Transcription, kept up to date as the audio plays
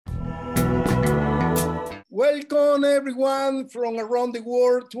Welcome everyone from around the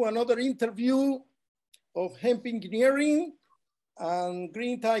world to another interview of Hemp Engineering and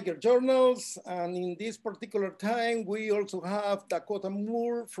Green Tiger Journals. And in this particular time, we also have Dakota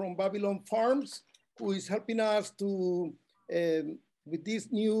Moore from Babylon Farms, who is helping us to with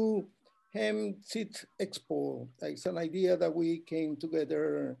this new Hemp Seed Expo. It's an idea that we came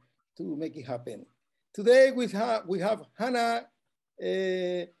together to make it happen. Today we have Hana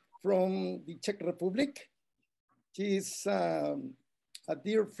from the Czech Republic. She's a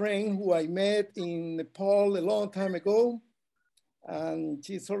dear friend who I met in Nepal a long time ago. And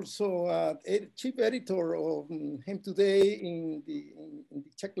she's also chief editor of Hemp Today in the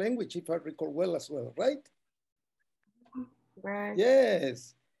Czech language, if I recall well as well, right? Right.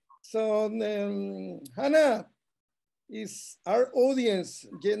 Yes. So Hana, our audience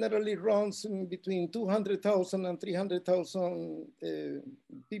generally runs between 200,000 and 300,000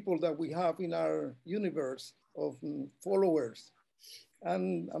 people that we have in our universe of followers.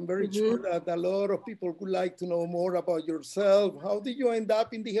 And I'm very sure that a lot of people would like to know more about yourself. How did you end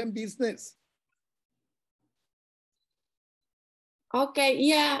up in the hemp business? Okay,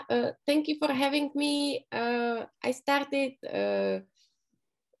 yeah, thank you for having me. I started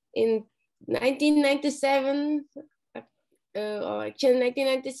in 1997, or actually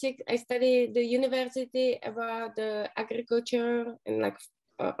 1996, I studied the university about the agriculture and like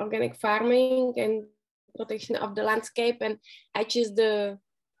organic farming and protection of the landscape, and I chose the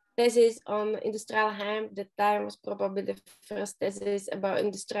thesis on industrial hemp. The time was probably the first thesis about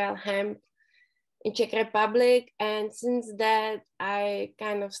industrial hemp in Czech Republic, and since that I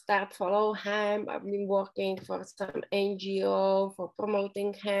kind of start follow hemp. I've been working for some NGO for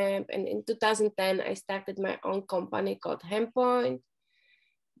promoting hemp, and in 2010 I started my own company called Hempoint,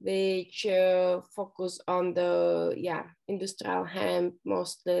 which focus on the industrial hemp,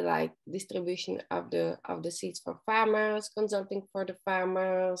 mostly like distribution of the seeds for farmers, consulting for the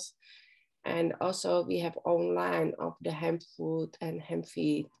farmers, and also we have online of the hemp food and hemp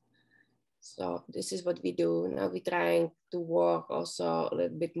feed. So this is what we do now. We're trying to work also a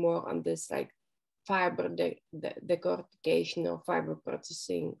little bit more on this like fiber decortification or fiber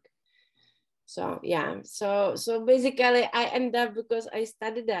processing. So yeah, so basically I end up because I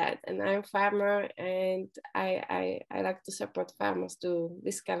studied that, and I'm a farmer, and I like to support farmers to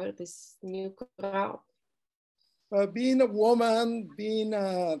discover this new crop. Being a woman, being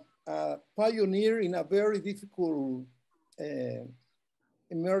a pioneer in a very difficult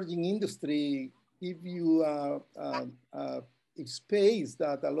emerging industry, give you a space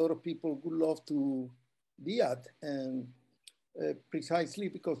that a lot of people would love to be at, and precisely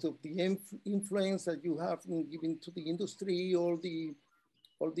because of the influence that you have given to the industry, all the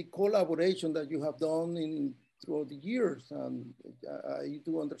collaboration that you have done throughout the years. And I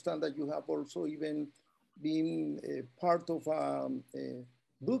do understand that you have also even been part of a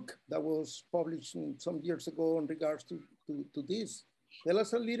book that was published some years ago in regards to this. Tell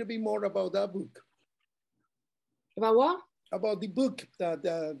us a little bit more about that book. About what? About the book.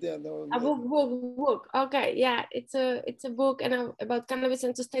 Book. Okay, yeah, it's a book and about cannabis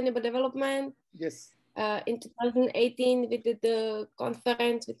and sustainable development. Yes. In 2018, we did the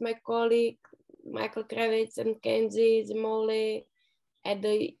conference with my colleague Michael Kravitz and Kenzie Zemole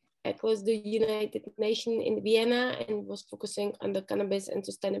across the United Nations in Vienna, and was focusing on the cannabis and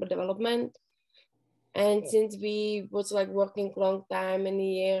sustainable development. And since we was like working long time,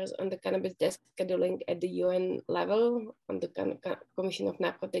 many years on the cannabis desk scheduling at the UN level on the Commission of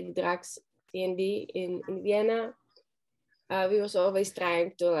Narcotic Drugs, CND in Vienna, we was always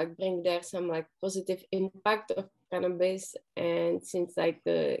trying to like bring there some like positive impact of cannabis. And since like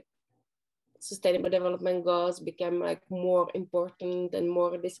the sustainable development goals became like more important and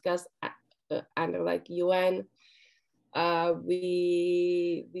more discussed under like UN,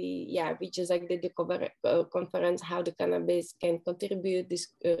 we just like did the conference how the cannabis can contribute this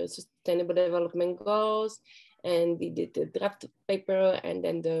sustainable development goals, and we did the draft paper and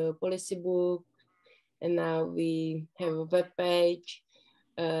then the policy book, and now we have a web page,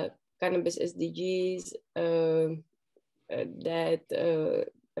 cannabis SDGs, that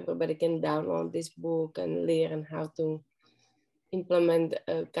everybody can download this book and learn how to implement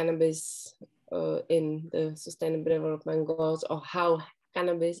cannabis in the sustainable development goals, or how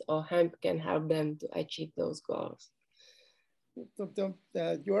cannabis or hemp can help them to achieve those goals.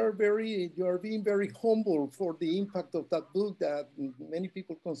 You are being very humble for the impact of that book, that many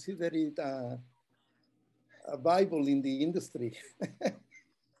people consider it a Bible in the industry.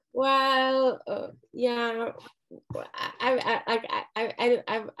 Well, yeah,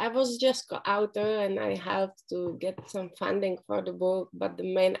 I was just co-author and I helped to get some funding for the book, but the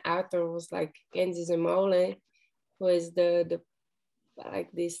main author was like Kenzie Zemole, who is the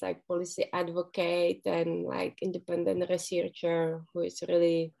like this like policy advocate and like independent researcher who is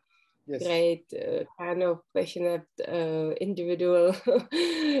really Yes. great, kind of passionate individual.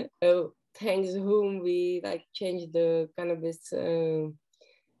 Thanks whom we like changed the cannabis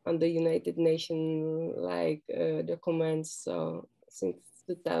on the United Nations like documents. So since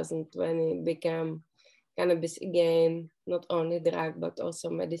 2020 became cannabis again, not only drug but also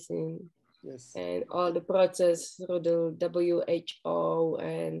medicine. Yes. And all the process through the WHO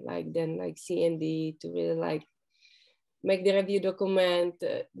and like then like CND to really like make the review document,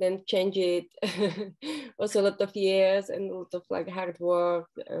 then change it. Also a lot of years and a lot of like hard work.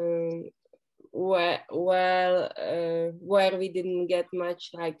 Where we didn't get much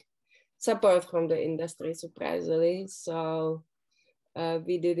like support from the industry, surprisingly. So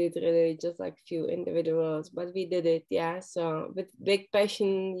we did it really just like few individuals, but we did it, yeah. So with big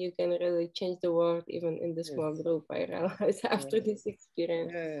passion, you can really change the world even in the small group, I realized after this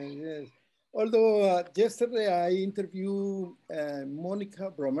experience. Yes. Although yesterday I interviewed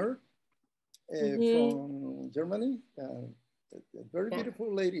Monica Brommer from Germany, a very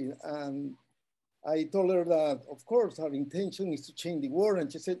beautiful lady. And I told her that, of course, our intention is to change the world. And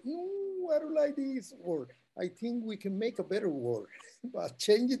she said, no, I don't like this world. I think we can make a better world, but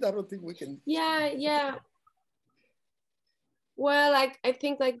change it, I don't think we can. Yeah. Well, like I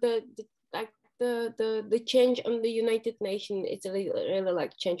think like the change on the United Nations, it's really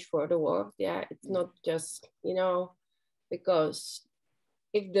like change for the world. Yeah, it's not just, you know, because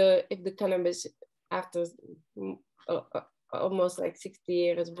if the cannabis after almost like 60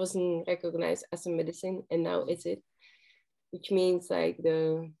 years wasn't recognized as a medicine, and now it's it, which means like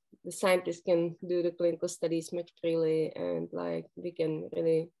the scientists can do the clinical studies much freely, and like we can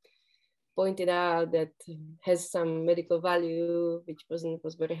really point it out that has some medical value, which wasn't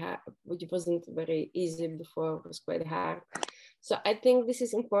very easy before, was quite hard. So I think this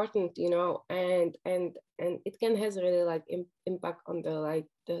is important, you know, and it can has really like impact on the like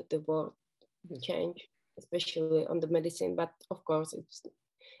the world change, especially on the medicine. But of course,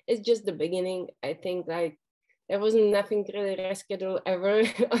 it's just the beginning. I think like there was nothing really rescheduled ever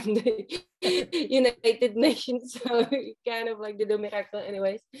on the United Nations, so we kind of like did a miracle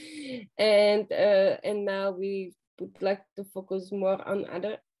anyways. And now we would like to focus more on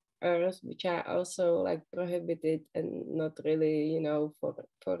other herbs which are also like prohibited and not really, you know, for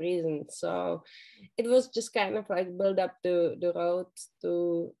reasons. So it was just kind of like build up the road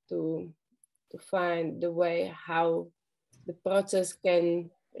to find the way how the process can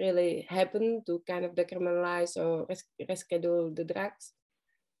really happen to kind of decriminalize or reschedule the drugs.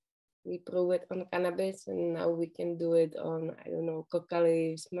 We prove it on cannabis, and now we can do it on, I don't know, coca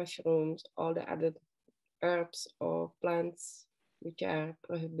leaves, mushrooms, all the other herbs or plants which are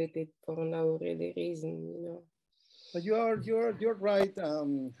prohibited for no really reason, you know. But you're right,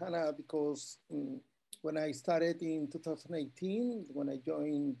 Hannah, because when I started in 2018, when I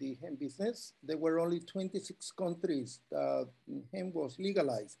joined the hemp business, there were only 26 countries that hemp was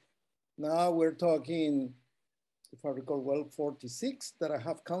legalized. Now we're talking, if I recall well, 46 that I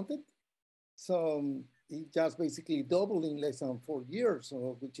have counted. So it just basically doubled in less than 4 years,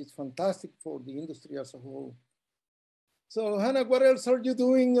 so, which is fantastic for the industry as a whole. So Hannah, what else are you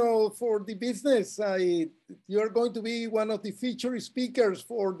doing for the business? You're going to be one of the featured speakers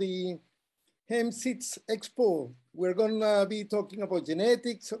for the Hemp Seeds Expo. We're gonna be talking about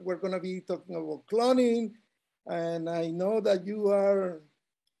genetics. We're gonna be talking about cloning. And I know that you are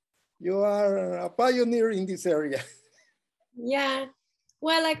a pioneer in this area. Yeah,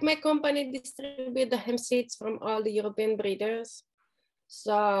 well, like my company distributes the hemp seeds from all the European breeders.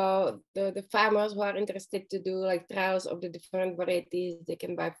 So the farmers who are interested to do like trials of the different varieties, they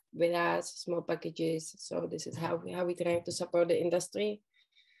can buy with us small packages. So this is how we try to support the industry.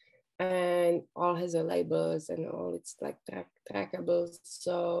 And all has the labels and all it's like trackable.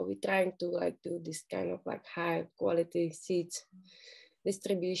 So we're trying to like do this kind of like high quality seeds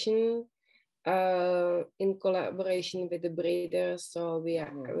distribution in collaboration with the breeders. So we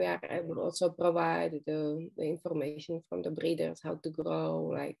are able to also provide the information from the breeders, how to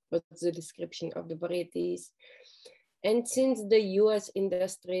grow, like what's the description of the varieties. And since the US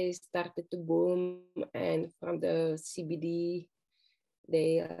industry started to boom and from the CBD,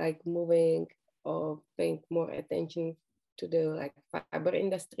 they like moving or paying more attention to the like fiber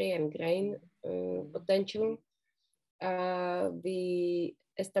industry and grain potential. we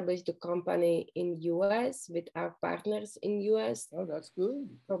established a company in US with our partners in US. Oh, that's good.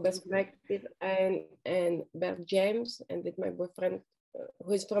 For best practice and Bert James, and with my boyfriend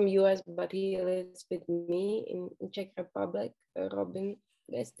who is from US, but he lives with me in Czech Republic, Robin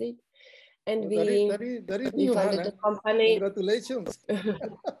Vestig. And that is we new, founded Hana. the company. Congratulations.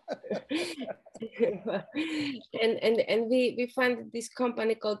 and we funded this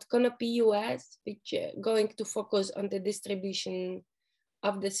company called Canopy US, which going to focus on the distribution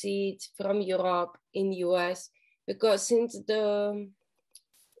of the seeds from Europe in US, because since the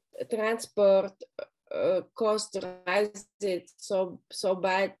transport cost rises so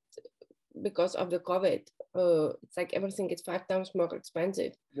bad because of the COVID, it's like everything is 5 times more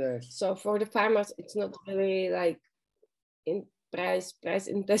expensive. Yes. So for the farmers, it's not really like in price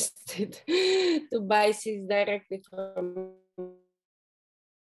invested to buy seeds directly from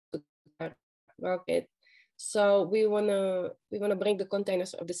the market. So we wanna bring the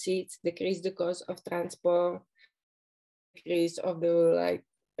containers of the seeds, decrease the cost of transport, decrease of the like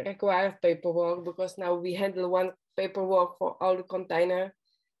required paperwork, because now we handle one paperwork for all the container.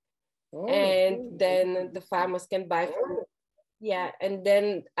 Oh, and then the farmers can buy from, and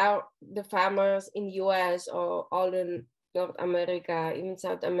then the farmers in US or all in North America, even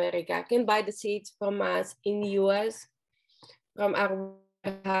South America, can buy the seeds from us in US, from our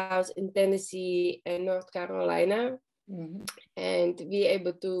warehouse in Tennessee and North Carolina. Mm-hmm. And be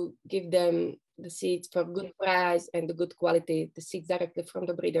able to give them the seeds for good price and the good quality, the seeds directly from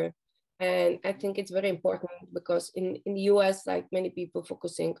the breeder. And I think it's very important because in the US, like many people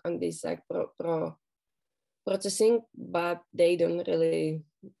focusing on this like processing, but they don't really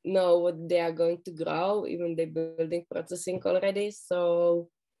know what they are going to grow, even they're building processing already. So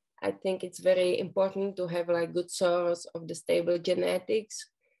I think it's very important to have like good source of the stable genetics,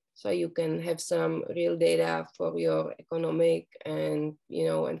 so you can have some real data for your economic, and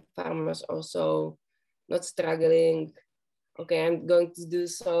and farmers also not struggling. Okay, I'm going to do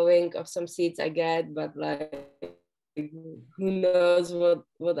sowing of some seeds I get, but like who knows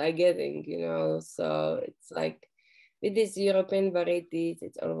what I'm getting, So it's like with these European varieties,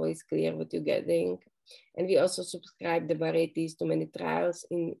 it's always clear what you're getting. And we also subscribe the varieties to many trials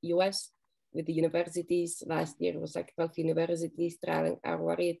in US with the universities. Last year was like 12 universities trialing our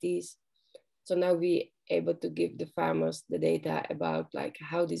varieties. So now we able to give the farmers the data about like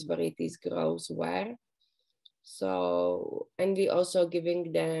how these varieties grows where. So, and we also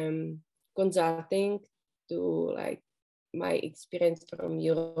giving them consulting to like my experience from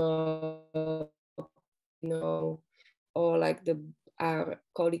Europe, or like our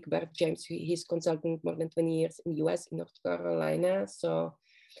colleague Bert James, he's consulting more than 20 years in US, in North Carolina. So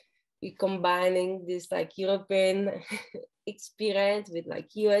we combining this like European experience with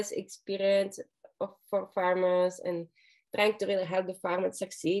like US experience for farmers, and trying to really help the farmers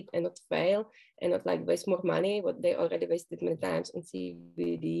succeed and not fail, and not like waste more money, what they already wasted many times on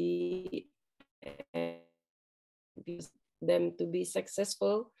CBD, and them to be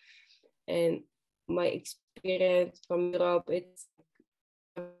successful. And my experience from Europe, it's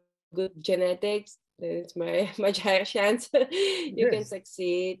good genetics, it's much higher chance you can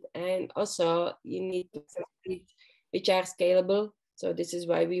succeed. And also you need to succeed which are scalable. So this is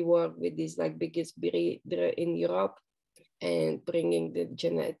why we work with this like biggest breeder in Europe, and bringing the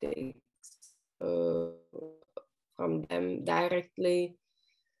genetics from them directly.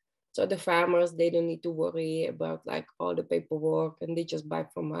 So the farmers, they don't need to worry about like all the paperwork, and they just buy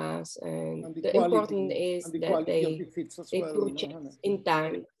from us. And the important is that they purchase in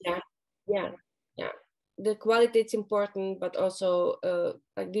time. Yeah. The quality is important, but also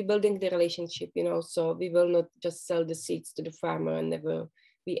like we building the relationship, so we will not just sell the seeds to the farmer and never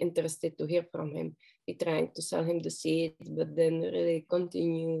be interested to hear from him. We're trying to sell him the seeds, but then really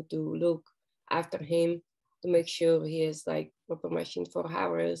continue to look after him to make sure he has like proper machine for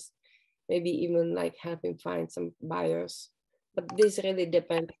harvest, maybe even like help him find some buyers. But this really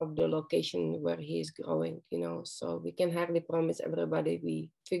depends on the location where he is growing, so we can hardly promise everybody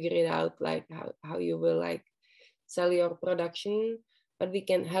we figure it out like how you will like sell your production, but we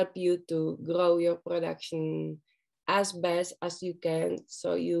can help you to grow your production as best as you can,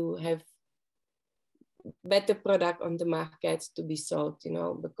 so you have better product on the markets to be sold,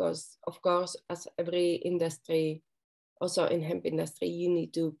 because of course, as every industry, also in hemp industry, you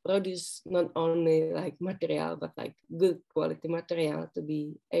need to produce not only like material, but like good quality material to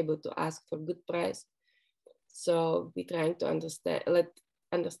be able to ask for good price. So we're trying to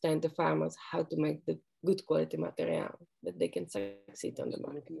understand the farmers how to make the good quality material that they can succeed on the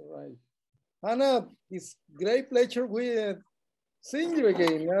market. Right. Hana, it's great pleasure with seeing you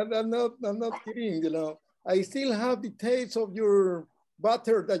again. I'm not kidding, I still have the taste of your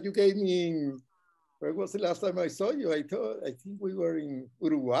butter that you gave me in, where was the last time I saw you? I think we were in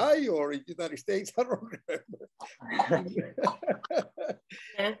Uruguay or in the United States. I don't remember.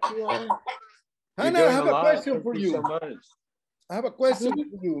 Yeah. Hana, I have a question for you. So much. I have a question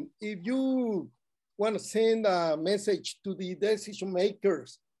for you. If you want to send a message to the decision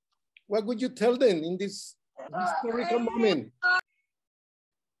makers, what would you tell them in this historical moment?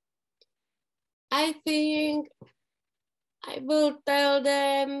 I think I will tell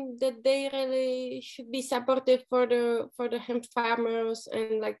them that they really should be supportive for the hemp farmers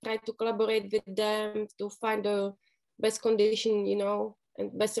and like try to collaborate with them to find the best condition, you know,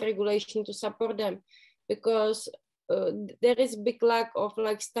 and best regulation to support them, because there is big lack of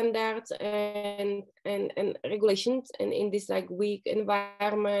like standards and regulations, and in this like weak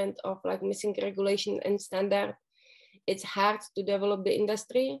environment of like missing regulation and standard, it's hard to develop the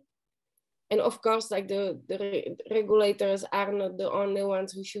industry. And of course, like the regulators are not the only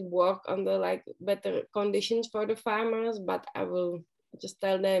ones who should work on the like better conditions for the farmers, but I will just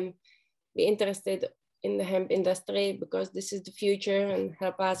tell them, be interested in the hemp industry because this is the future, and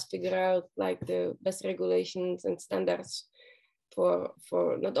help us figure out like the best regulations and standards for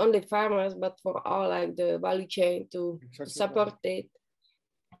not only farmers, but for all like the value chain to support it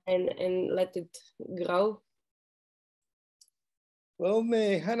and let it grow. Well,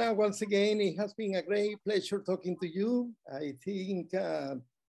 Hana, once again, it has been a great pleasure talking to you. I think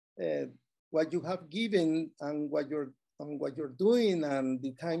what you have given and what you're doing and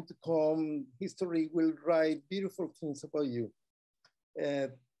the time to come, history will write beautiful things about you.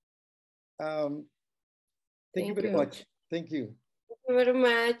 Thank you very much. Thank you. Thank you very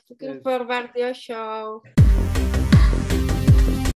much. Looking forward to your show.